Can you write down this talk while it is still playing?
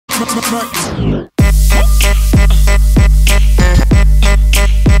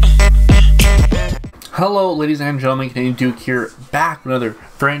Hello, ladies and gentlemen, Canadian Duke here, back with another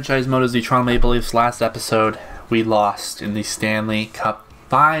franchise mode as the Toronto Maple Leafs. Last episode, we lost in the Stanley Cup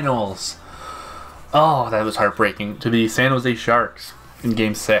Finals. Oh, that was heartbreaking, to the San Jose Sharks in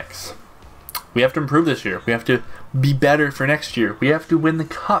Game 6. We have to improve this year. We have to be better for next year. We have to win the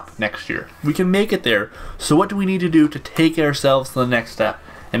Cup next year. We can make it there. So what do we need to do to take ourselves to the next step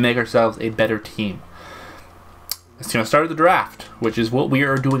and make ourselves a better team? It's going to start at the draft, which is what we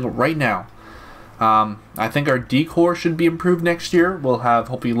are doing right now. I think our decor should be improved next year. We'll have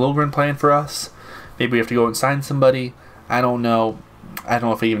hopefully Lilgren playing for us. Maybe we have to go and sign somebody. I don't know. I don't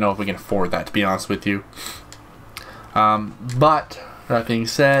know if we even know if we can afford that, to be honest with you. But that being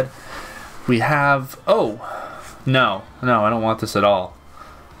said, we have... Oh, no, I don't want this at all.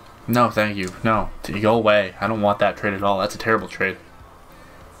 No, thank you. No, go away. I don't want that trade at all. That's a terrible trade.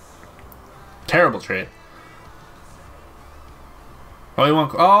 Terrible trade. Oh, you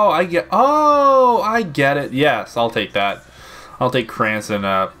want? Oh, I get it. Yes, I'll take that. I'll take Cranston.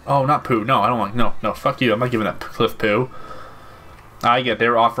 Oh, not Pooh. No, I don't want. No. Fuck you. I'm not giving that Cliff Pooh. I get. They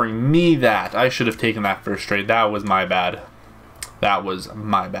were offering me that. I should have taken that first trade. That was my bad. That was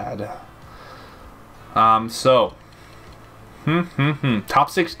my bad. So. Top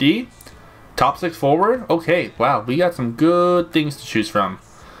 6D, top 6 forward. Okay. Wow. We got some good things to choose from.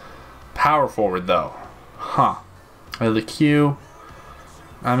 Power forward though. Huh. The Q.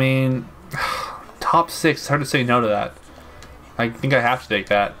 I mean, top 6, it's hard to say no to that. I think I have to take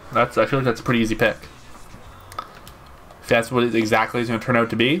that. I feel like that's a pretty easy pick. If that's what it exactly is going to turn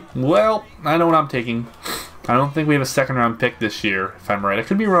out to be, well, I know what I'm taking. I don't think we have a second round pick this year, if I'm right. I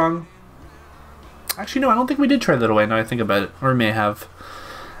could be wrong. Actually, no, I don't think we did trade that away now I think about it. Or we may have.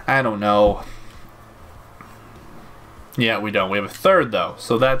 I don't know. Yeah, we don't. We have a third, though,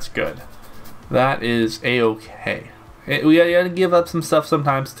 so that's good. That is A-okay. We gotta give up some stuff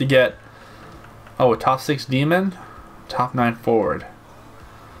sometimes to get... Oh, a top 6 demon? Top 9 forward.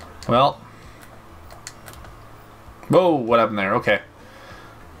 Well. Whoa, what happened there? Okay.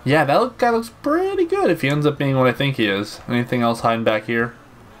 Yeah, that guy looks pretty good if he ends up being what I think he is. Anything else hiding back here?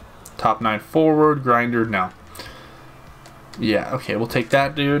 Top 9 forward, grinder, no. Yeah, okay, we'll take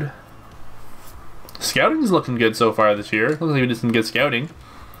that dude. Scouting's looking good so far this year. Looks like we did some good scouting.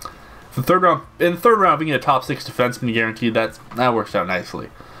 In the third round, we get a top 6 defenseman guaranteed. That works out nicely.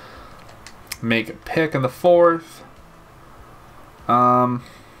 Make a pick in the 4th.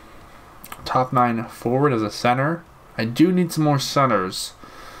 Top 9 forward as a center. I do need some more centers.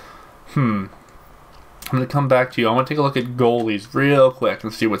 I'm gonna come back to you. I want to take a look at goalies real quick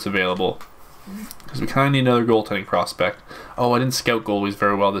and see what's available, because we kind of need another goaltending prospect. Oh, I didn't scout goalies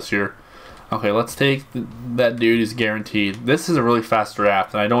very well this year. Okay, let's take that dude who's guaranteed. This is a really fast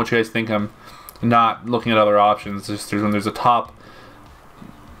draft, and I don't want you guys to think I'm not looking at other options. When there's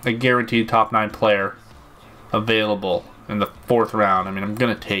a guaranteed top 9 player available in the 4th round, I mean, I'm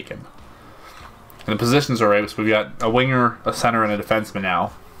going to take him. And the positions are right, so we've got a winger, a center, and a defenseman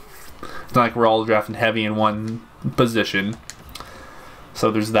now. It's not like we're all drafting heavy in one position. So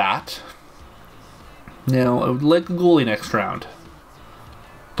there's that. Now, I would like a goalie next round.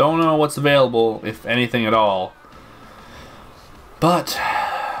 Don't know what's available, if anything at all. But,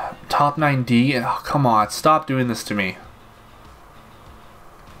 top 9D, oh, come on, stop doing this to me.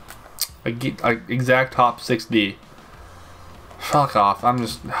 Exact top 6D. Fuck off, I'm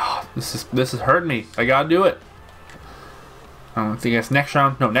just, this is hurting me. I gotta do it. I don't think it's next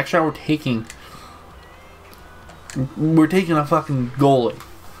round. No, next round we're taking a fucking goalie.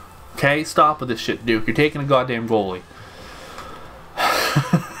 Okay, stop with this shit, Duke. You're taking a goddamn goalie.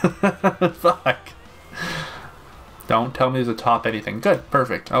 Fuck. Don't tell me there's a top anything. Good,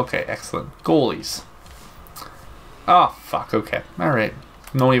 perfect. Okay, excellent. Goalies. Oh, fuck, okay. Alright.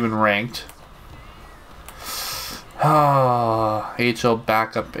 Not even ranked. Oh, HL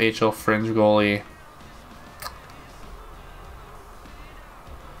backup, HL fringe goalie.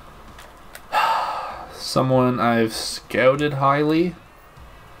 Someone I've scouted highly.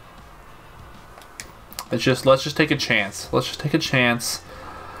 Let's just take a chance. Let's just take a chance.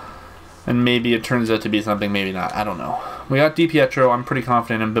 And maybe it turns out to be something, maybe not. I don't know. We got DiPietro. I'm pretty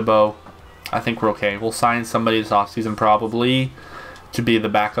confident in Bibeau. I think we're okay. We'll sign somebody this offseason probably to be the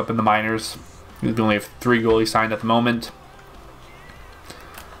backup in the minors. We only have 3 goalies signed at the moment.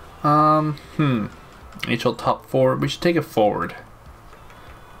 HL top 4. We should take a forward.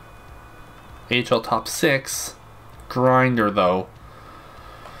 HL top 6. Grinder though.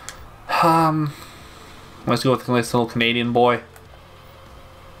 Let's go with this little Canadian boy.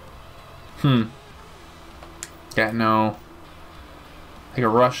 Yeah, no. Like a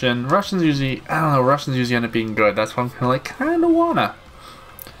Russian. Russians usually, I don't know, Russians usually end up being good. That's why I'm kind of like, kind of wanna.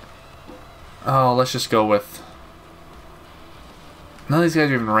 Oh, let's just go with... None of these guys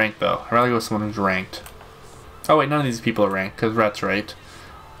are even ranked, though. I'd rather go with someone who's ranked. Oh, wait, none of these people are ranked, because Rhett's right.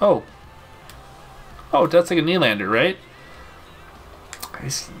 Oh. Oh, that's like a Nylander, right?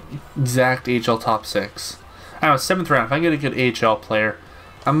 Exact AHL top 6. I don't know, 7th round. If I get a good AHL player,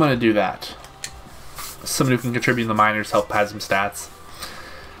 I'm going to do that. Someone who can contribute in the minors, help pad some stats.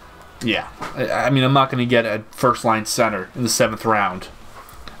 Yeah. I mean, I'm not going to get a first-line center in the 7th round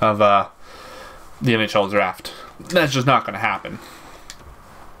of the NHL draft. That's just not going to happen.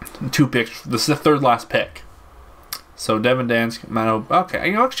 2 picks. This is the 3rd last pick. So Devin Dansk, Mano. Okay,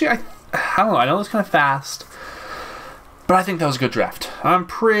 you know, actually, I don't know. I know it's kind of fast, but I think that was a good draft. I'm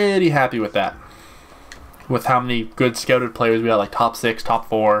pretty happy with that. With how many good scouted players we got, like top 6, top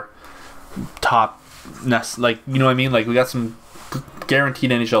 4, top, like, you know what I mean? Like, we got some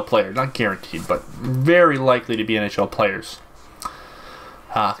guaranteed NHL players. Not guaranteed, but very likely to be NHL players.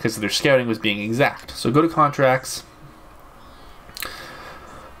 Because their scouting was being exact. So go to contracts.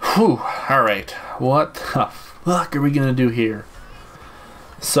 Whew. Alright. What the fuck are we going to do here?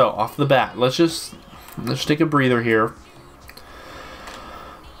 So, off the bat, let's just take a breather here.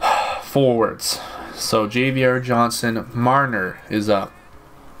 Forwards. So, JVR, Johnson, Marner is up.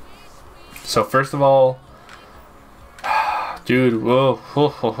 So, first of all, dude, whoa,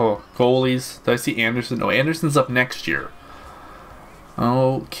 goalies. Did I see Anderson? No, Anderson's up next year.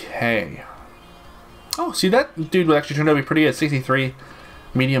 Okay. Oh, see, that dude actually turned out to be pretty good. 63,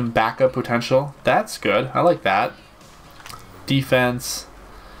 medium backup potential. That's good. I like that. Defense.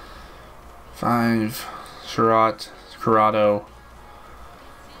 5. Corrado.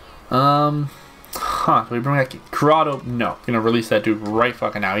 Do we bring back Corrado? No. Gonna release that dude right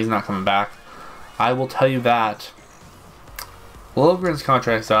fucking now. He's not coming back. I will tell you that. Lilligren's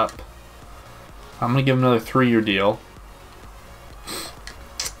contract's up. I'm gonna give him another 3-year deal.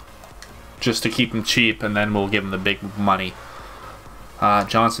 Just to keep him cheap, and then we'll give him the big money.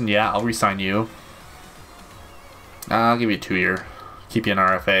 Johnson, yeah, I'll re-sign you. I'll give you a 2-year. Keep you an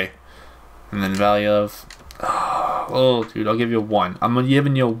RFA. And then Valiev. Oh, dude, I'll give you a 1. I'm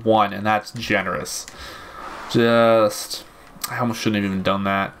giving you a 1, and that's generous. Just... I almost shouldn't have even done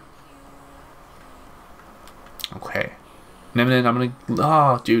that. Okay. Nieminen, I'm gonna...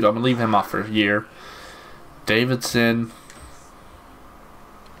 Oh, dude, I'm gonna leave him off for a year. Davidson...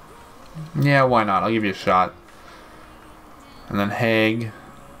 Yeah, why not? I'll give you a shot. And then Haig.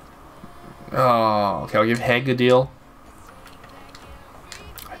 Oh, okay, I'll give Haig a deal.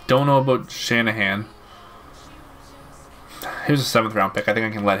 I don't know about Shanahan. He was a 7th round pick. I think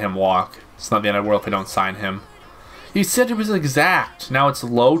I can let him walk. It's not the end of the world if I don't sign him. You said it was exact. Now it's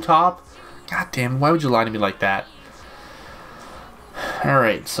low top? God damn, why would you lie to me like that?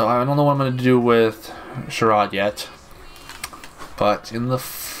 Alright, so I don't know what I'm going to do with Sherrod yet. But in the...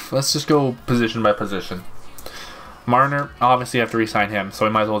 Let's just go position by position. Marner, obviously I have to re-sign him, so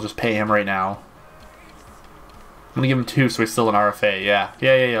we might as well just pay him right now. I'm going to give him 2 so he's still an RFA. Yeah,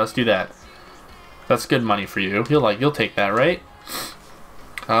 let's do that. That's good money for you. You'll take that, right?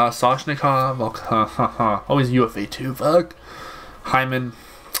 Soshnikov, always UFA 2, fuck. Hyman,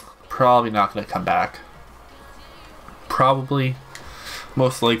 probably not going to come back. Probably,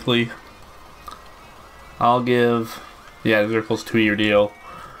 most likely. I'll give, yeah, Zirkel's 2-year deal.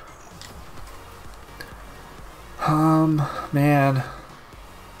 Man.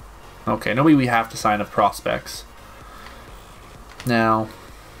 Okay, nobody we have to sign of prospects. Now,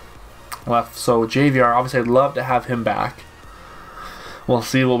 left, so JVR, obviously I'd love to have him back. We'll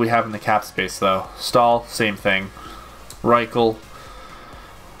see what we have in the cap space, though. Stahl, same thing. Reichel.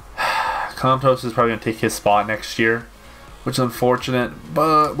 Kontos is probably going to take his spot next year, which is unfortunate,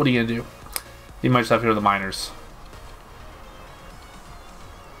 but what are you going to do? You might just have to go to the minors.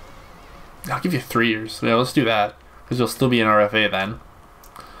 I'll give you 3 years. Yeah, let's do that, because you'll still be an RFA then.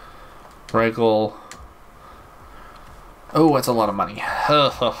 Reichel. Oh, that's a lot of money.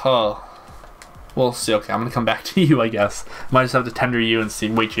 We'll see. Okay, I'm going to come back to you, I guess. Might just have to tender you and see,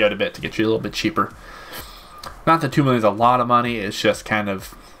 wait you out a bit to get you a little bit cheaper. Not that $2 million is a lot of money. It's just kind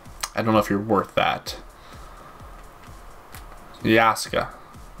of, I don't know if you're worth that. Yaska.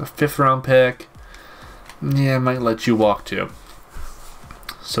 A 5th round pick. Yeah, I might let you walk too.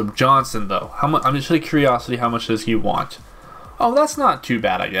 So Johnson, though. How much? I'm just out of curiosity, how much does he want? Oh, that's not too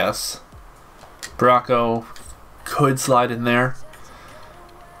bad, I guess. Bracco could slide in there.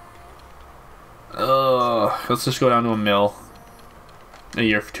 Let's just go down to $1 million. A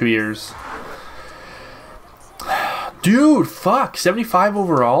year for 2 years. Dude, fuck. 75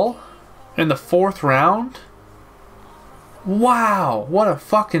 overall? In the 4th round? Wow, what a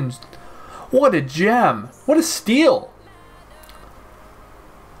fucking... What a gem. What a steal.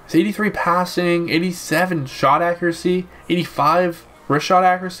 It's 83 passing, 87 shot accuracy, 85 wrist shot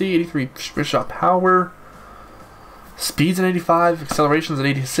accuracy, 83 wrist shot power. Speed's at 85, acceleration's at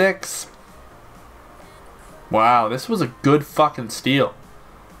 86. Wow, this was a good fucking steal.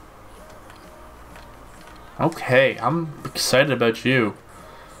 Okay, I'm excited about you.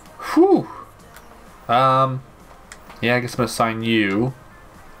 Whew. Yeah, I guess I'm gonna sign you.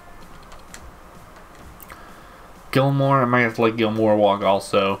 Gilmore, I might have to let Gilmore walk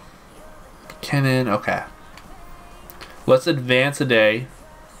also. Kennan, okay. Let's advance a day.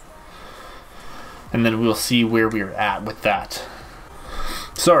 And then we'll see where we're at with that.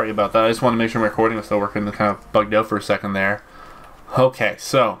 Sorry about that. I just want to make sure my recording was still working. It kind of bugged out for a second there. Okay,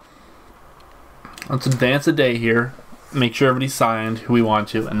 so let's advance a day here. Make sure everybody's signed who we want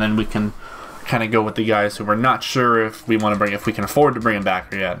to, and then we can kind of go with the guys who we're not sure if we want to bring, if we can afford to bring them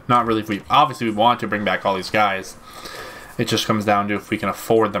back yet. Not really if we, obviously we want to bring back all these guys. It just comes down to if we can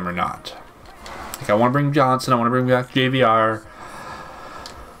afford them or not. Like I want to bring Johnson, I want to bring back JVR.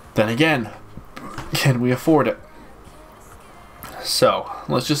 Then again, can we afford it? So,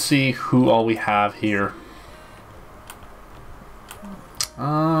 let's just see who all we have here.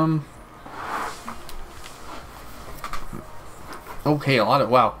 Okay, a lot of,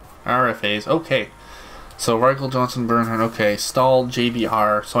 wow, RFAs, okay. So, Reichel, Johnson, Bernhardt, okay, Stahl,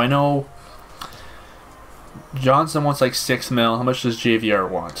 JVR. So, I know Johnson wants like 6 mil. How much does JVR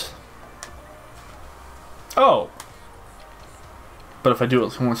want? Oh! But if I do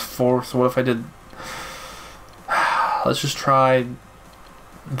it, he wants 4, so what if I did... Let's just try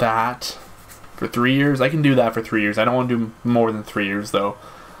that for 3 years. I can do that for 3 years. I don't want to do more than 3 years, though.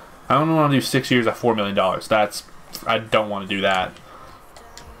 I don't want to do 6 years at $4 million. That's... I don't want to do that.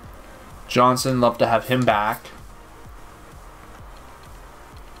 Johnson, love to have him back.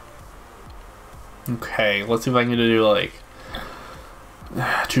 Okay, let's see if I can do like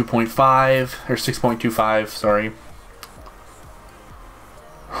 2.5 or 6.25, sorry.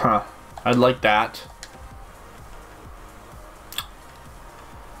 Huh. I'd like that.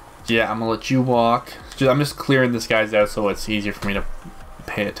 Yeah, I'm gonna let you walk. I'm just clearing this guys out so it's easier for me to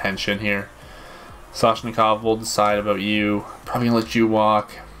pay attention here. Soshnikov will decide about you. Probably gonna let you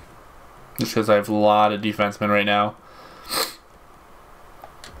walk. Just because I have a lot of defensemen right now.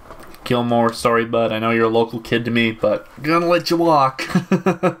 Gilmore, sorry bud, I know you're a local kid to me, but I'm gonna let you walk.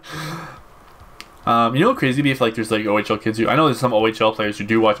 You know what crazy would be if like there's like OHL kids who, I know there's some OHL players who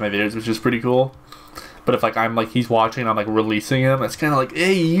do watch my videos, which is pretty cool. But if like I'm like he's watching and I'm like releasing him, it's kind of like,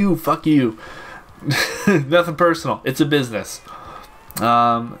 hey you, fuck you. Nothing personal. It's a business.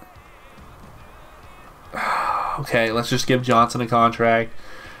 Okay, let's just give Johnson a contract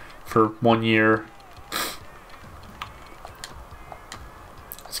for 1 year.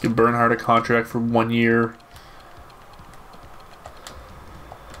 Let's give Bernhardt a contract for 1 year.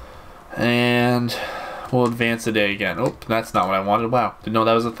 And we'll advance a day again. Oh, that's not what I wanted. Wow, didn't know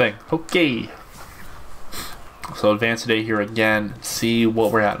that was a thing. Okay. So advance a day here again. See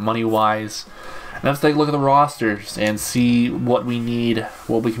what we're at money-wise. And let's take a look at the rosters and see what we need,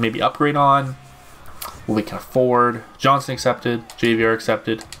 what we can maybe upgrade on, what we can afford. Johnson accepted. JVR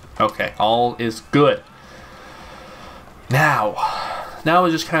accepted. Okay, all is good. Now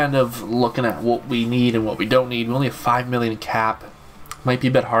we're just kind of looking at what we need and what we don't need. We only have $5 million in cap. Might be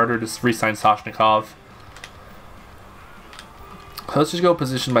a bit harder to re-sign Soshnikov. So let's just go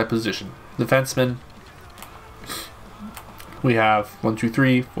position by position. Defenseman. We have 1, 2,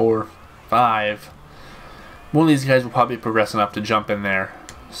 3, 4, 5. One of these guys will probably progress enough to jump in there.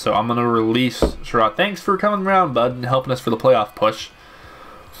 So I'm going to release Sherrod. Thanks for coming around, bud, and helping us for the playoff push.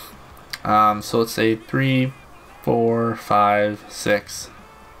 So let's say 3, 4, 5, 6,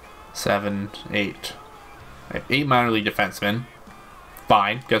 7, 8. 8 minor league defensemen.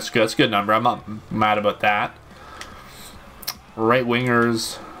 Fine. That's good. That's a good number. I'm not mad about that. Right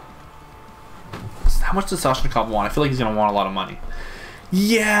wingers. How much does Soshnikov want? I feel like he's going to want a lot of money.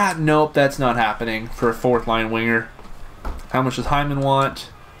 Yeah, nope, that's not happening for a 4th line winger. How much does Hyman want?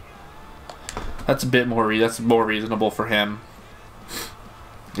 That's a bit more, that's more reasonable for him.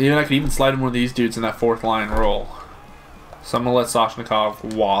 Even I could even slide in one of these dudes in that 4th line role. So I'm going to let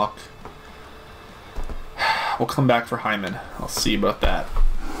Soshnikov walk. We'll come back for Hyman. I'll see about that.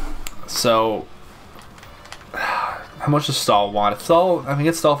 So, how much does Stahl want? If Stahl, I can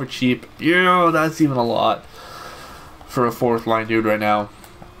get Stahl for cheap. Yeah, that's even a lot for a 4th line dude right now.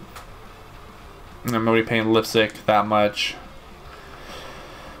 I'm already paying Lipsick that much.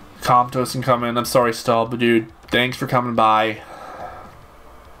 Comptos can come in. I'm sorry, Stahl, but dude, thanks for coming by.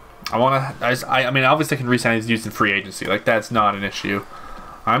 I mean, obviously I can re-sign his dudes in free agency. Like, that's not an issue.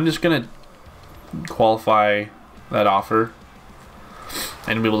 I'm just gonna qualify that offer,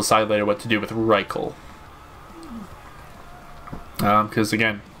 and we will decide later what to do with Reichel. Because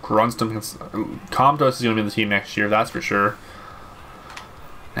again, Grunston, Comtos is going to be in the team next year, that's for sure.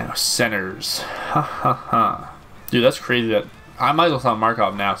 Now, centers. Ha ha ha. Dude, that's crazy that... I might as well sign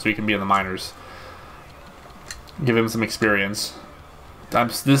Markov now so he can be in the minors. Give him some experience.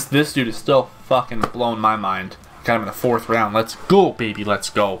 This dude is still fucking blowing my mind. Got him in the 4th round. Let's go, baby. Let's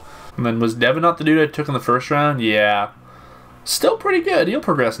go. And then was Devin not the dude I took in the 1st round? Yeah. Still pretty good. He'll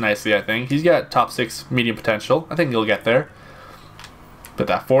progress nicely, I think. He's got top 6 medium potential. I think he'll get there. But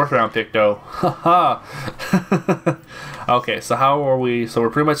that 4th round pick, though. Haha. Okay, so how are we? So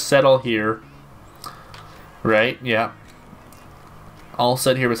we're pretty much settled here. Right? Yeah. All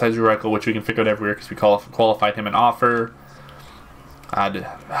set here besides Reichel, which we can figure out everywhere because we qualified him an offer.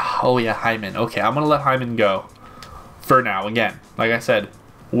 Oh yeah, Hyman. Okay, I'm going to let Hyman go. For now, again. Like I said,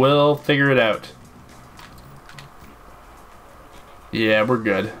 we'll figure it out. Yeah, we're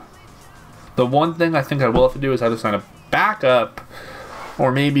good. The one thing I think I will have to do is either sign a backup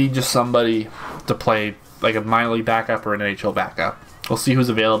or maybe just somebody to play like a minor league backup or an NHL backup. We'll see who's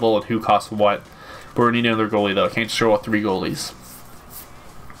available and who costs what. We're needing another goalie though. I can't show all 3 goalies.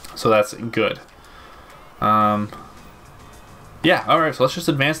 So that's good. Yeah, alright, so let's just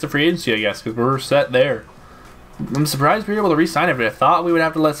advance to free agency, I guess, because we're set there. I'm surprised we were able to re-sign everybody. I thought we would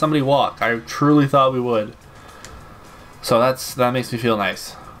have to let somebody walk. I truly thought we would. So that makes me feel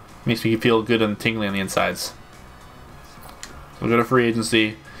nice. Makes me feel good and tingly on the insides. We'll go to free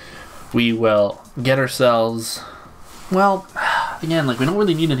agency. We will get ourselves... Well, again, like we don't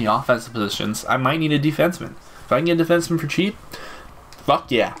really need any offensive positions. I might need a defenseman. If I can get a defenseman for cheap, fuck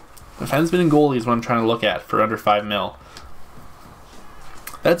yeah. Defenseman and goalie is what I'm trying to look at for under 5 mil.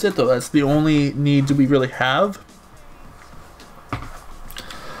 That's it though. That's the only needs we really have.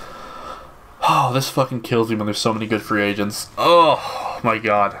 Oh, this fucking kills me when there's so many good free agents. Oh my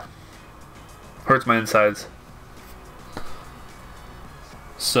god. Hurts my insides.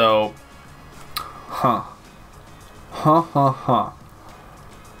 So, huh.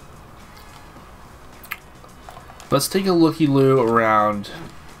 Let's take a looky-loo around.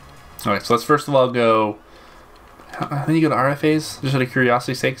 Alright, so let's first of all go... How many go to RFAs? Just out of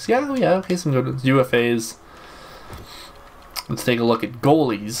curiosity's sake? Yeah, okay, some go to UFAs. Let's take a look at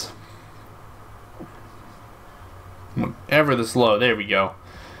goalies. Whenever this low, there we go.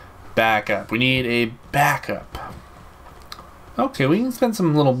 Backup. We need a backup. Okay, we can spend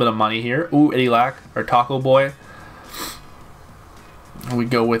some little bit of money here. Ooh, Eddie Lack, our taco boy. We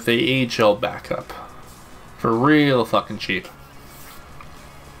go with a AHL backup. For real fucking cheap.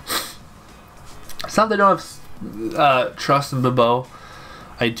 It's not that I don't have trust in Bobo.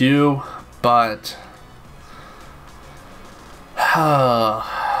 I do, but...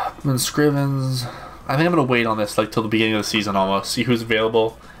 when Scrivens... I think I'm going to wait on this like till the beginning of the season almost. See who's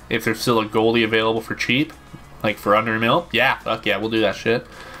available. If there's still a goalie available for cheap. Like for under a mil. Yeah, fuck yeah, we'll do that shit.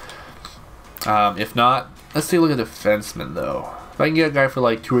 If not, let's take a look at defensemen though. If I can get a guy for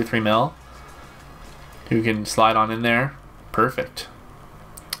like 2 or 3 mil who can slide on in there, perfect.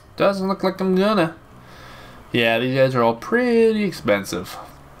 Doesn't look like I'm gonna. Yeah, these guys are all pretty expensive.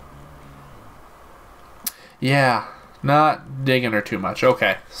 Yeah, not digging her too much.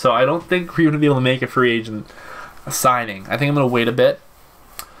 Okay, so I don't think we're going to be able to make a free agent signing. I think I'm going to wait a bit.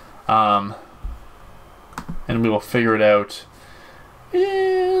 And we will figure it out.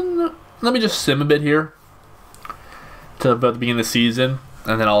 And let me just sim a bit here to about the beginning of the season.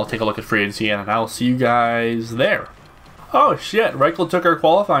 And then I'll take a look at free agency and I'll see you guys there. Oh shit, Reichel took our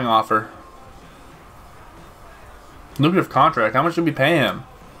qualifying offer. Lucrative contract. How much did we pay him?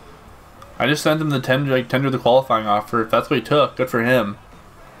 I just sent him the tender the qualifying offer. If that's what he took, good for him.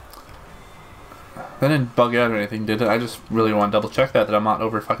 That didn't bug out or anything, did it? I just really want to double check that I'm not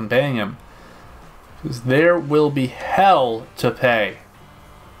over fucking paying him. Because there will be hell to pay.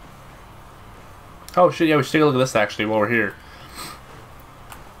 Oh shit, yeah, we should take a look at this actually while we're here.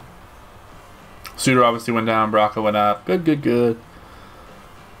 Suter obviously went down, Braca went up. Good.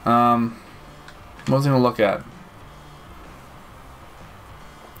 What was I going to look at?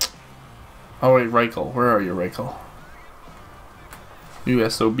 Oh wait, Reichel. Where are you, Reichel?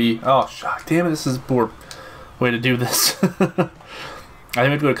 USOB. Oh, shock. Damn it, this is a poor way to do this. I think we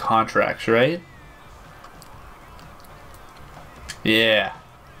have to go to contracts, right? Yeah.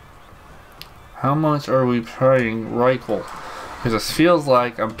 How much are we paying Reichel? Because this feels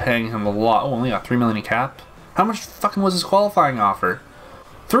like I'm paying him a lot. Oh, only got $3 million in cap. How much fucking was his qualifying offer?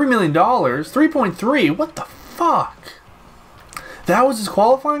 $3 million? 3.3? What the fuck? That was his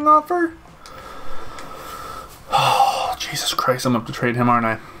qualifying offer? Oh, Jesus Christ, I'm going to have to trade him, aren't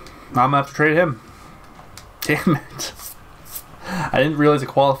I? I'm going to have to trade him. Damn it. I didn't realize a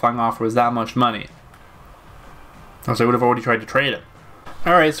qualifying offer was that much money. Else I would have already tried to trade him.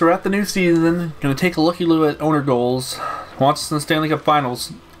 Alright, so we're at the new season. Going to take a looky-loo at owner goals. Wants us in the Stanley Cup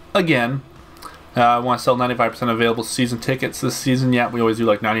Finals again. I want to sell 95% available season tickets this season. Yeah, we always do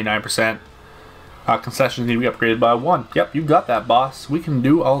like 99%. Concessions need to be upgraded by 1. Yep, you got that, boss. We can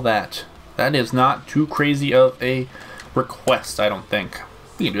do all that. That is not too crazy of a request, I don't think.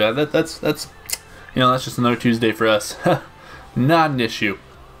 We can do that. That's you know, that's just another Tuesday for us. Not an issue.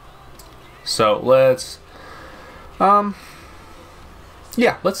 So let's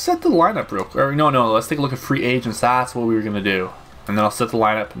yeah, let's set the lineup real quick. Or no, let's take a look at free agents. That's what we were gonna do. And then I'll set the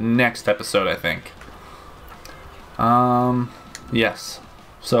lineup next episode, I think. Yes.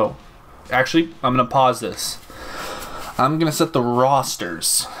 So actually, I'm gonna pause this. I'm gonna set the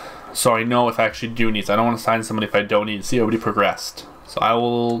rosters so I know if I actually do need. I don't want to sign somebody if I don't need to see nobody progressed. So I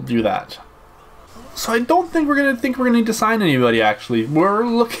will do that. So I don't think we're gonna need to sign anybody. Actually, we're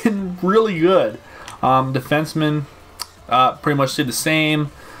looking really good. Defenseman pretty much stayed the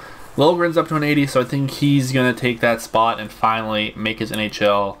same. Logren's up to an 80, so I think he's gonna take that spot and finally make his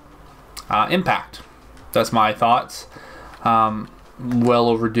NHL impact. That's my thoughts. Well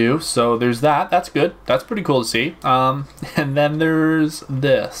overdue. So there's that. That's good. That's pretty cool to see. And then there's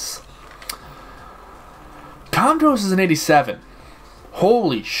this. Comdros is an 87.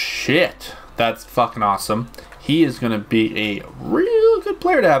 Holy shit. That's fucking awesome. He is going to be a real good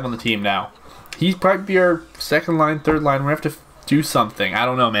player to have on the team now. He's probably be our second line, third line. We have to do something. I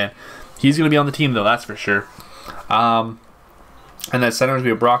don't know, man. He's going to be on the team, though. That's for sure. And that center is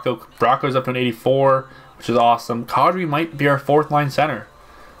going to be a Bracco. Bracco's up to an 84, which is awesome. Kadri might be our fourth line center.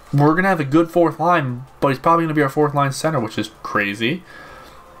 We're going to have a good fourth line, but he's probably going to be our fourth line center, which is crazy.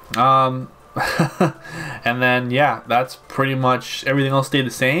 And then, yeah, that's pretty much everything else stayed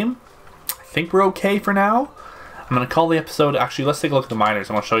the same. I think we're okay for now. I'm going to call the episode. Actually, let's take a look at the minors.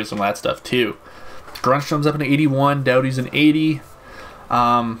 I want to show you some of that stuff, too. Grunstrom's up to 81. Doughty's an 80.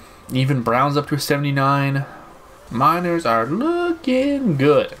 Even Brown's up to a 79. Minors are looking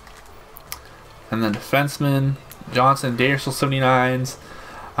good. And then defenseman, Johnson, Dare still 79s.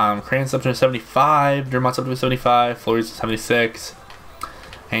 Crane's up to a 75. Dermott's up to a 75. Fleury's a 76.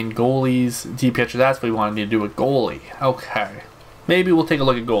 And goalies, DPH, that's what we wanted to do, a goalie. Okay. Maybe we'll take a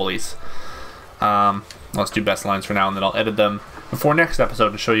look at goalies. Let's do best lines for now, and then I'll edit them before next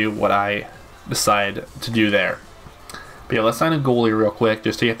episode to show you what I decide to do there. But yeah, let's sign a goalie real quick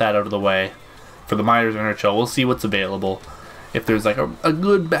just to get that out of the way. For the minors or NHL, we'll see what's available. If there's like a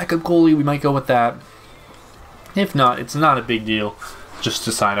good backup goalie, we might go with that. If not, it's not a big deal just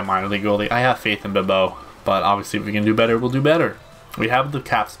to sign a minor league goalie. I have faith in Bibeau, but obviously if we can do better, we'll do better. We have the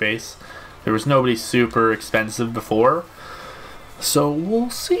cap space. There was nobody super expensive before, so we'll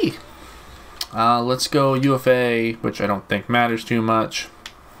see. Let's go UFA, which I don't think matters too much.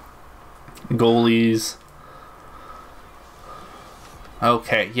 Goalies.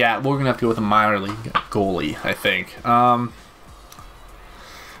 Okay, yeah, we're going to have to go with a minor league goalie, I think.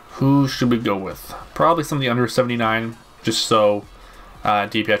 Who should we go with? Probably somebody under 79, just so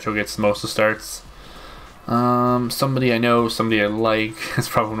DiPietro gets most of the starts. Somebody I know, somebody I like is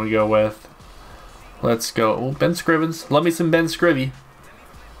probably what we go with. Let's go. Oh, Ben Scrivens. Love me some Ben Scrivy.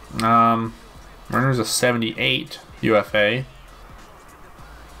 Werner's a 78 UFA.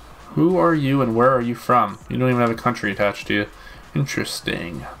 Who are you and where are you from? You don't even have a country attached to you.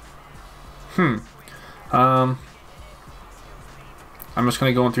 Interesting. I'm just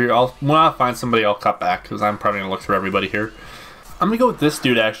gonna go through. When I find somebody, I'll cut back because I'm probably gonna look through everybody here. I'm gonna go with this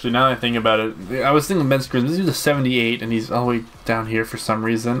dude actually. Now that I think about it, I was thinking Ben Scrivens. This dude's a 78, and he's all the way down here for some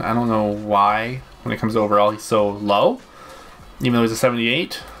reason. I don't know why. When it comes to overall, he's so low, even though he's a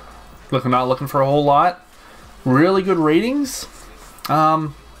 78. Not looking for a whole lot. Really good ratings.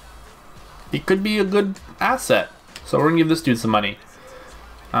 He could be a good asset. So we're gonna give this dude some money.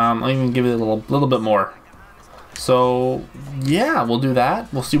 I'll even give it a little bit more. So yeah, we'll do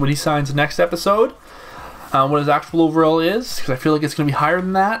that. We'll see what he signs next episode. What his actual overall is, because I feel like it's gonna be higher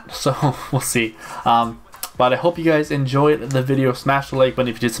than that. So we'll see. But I hope you guys enjoyed the video. Smash the like button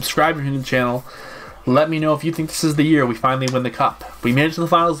if you did. Subscribe if you're new to the channel. Let me know if you think this is the year we finally win the cup. We made it to the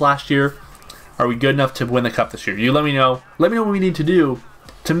finals last year. Are we good enough to win the cup this year? You let me know. Let me know what we need to do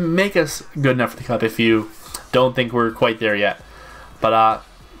to make us good enough for the cup if you don't think we're quite there yet. But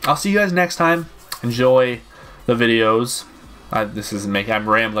I'll see you guys next time. Enjoy the videos. I'm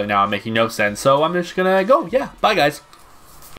rambling now. I'm making no sense. So I'm just going to go. Yeah. Bye, guys.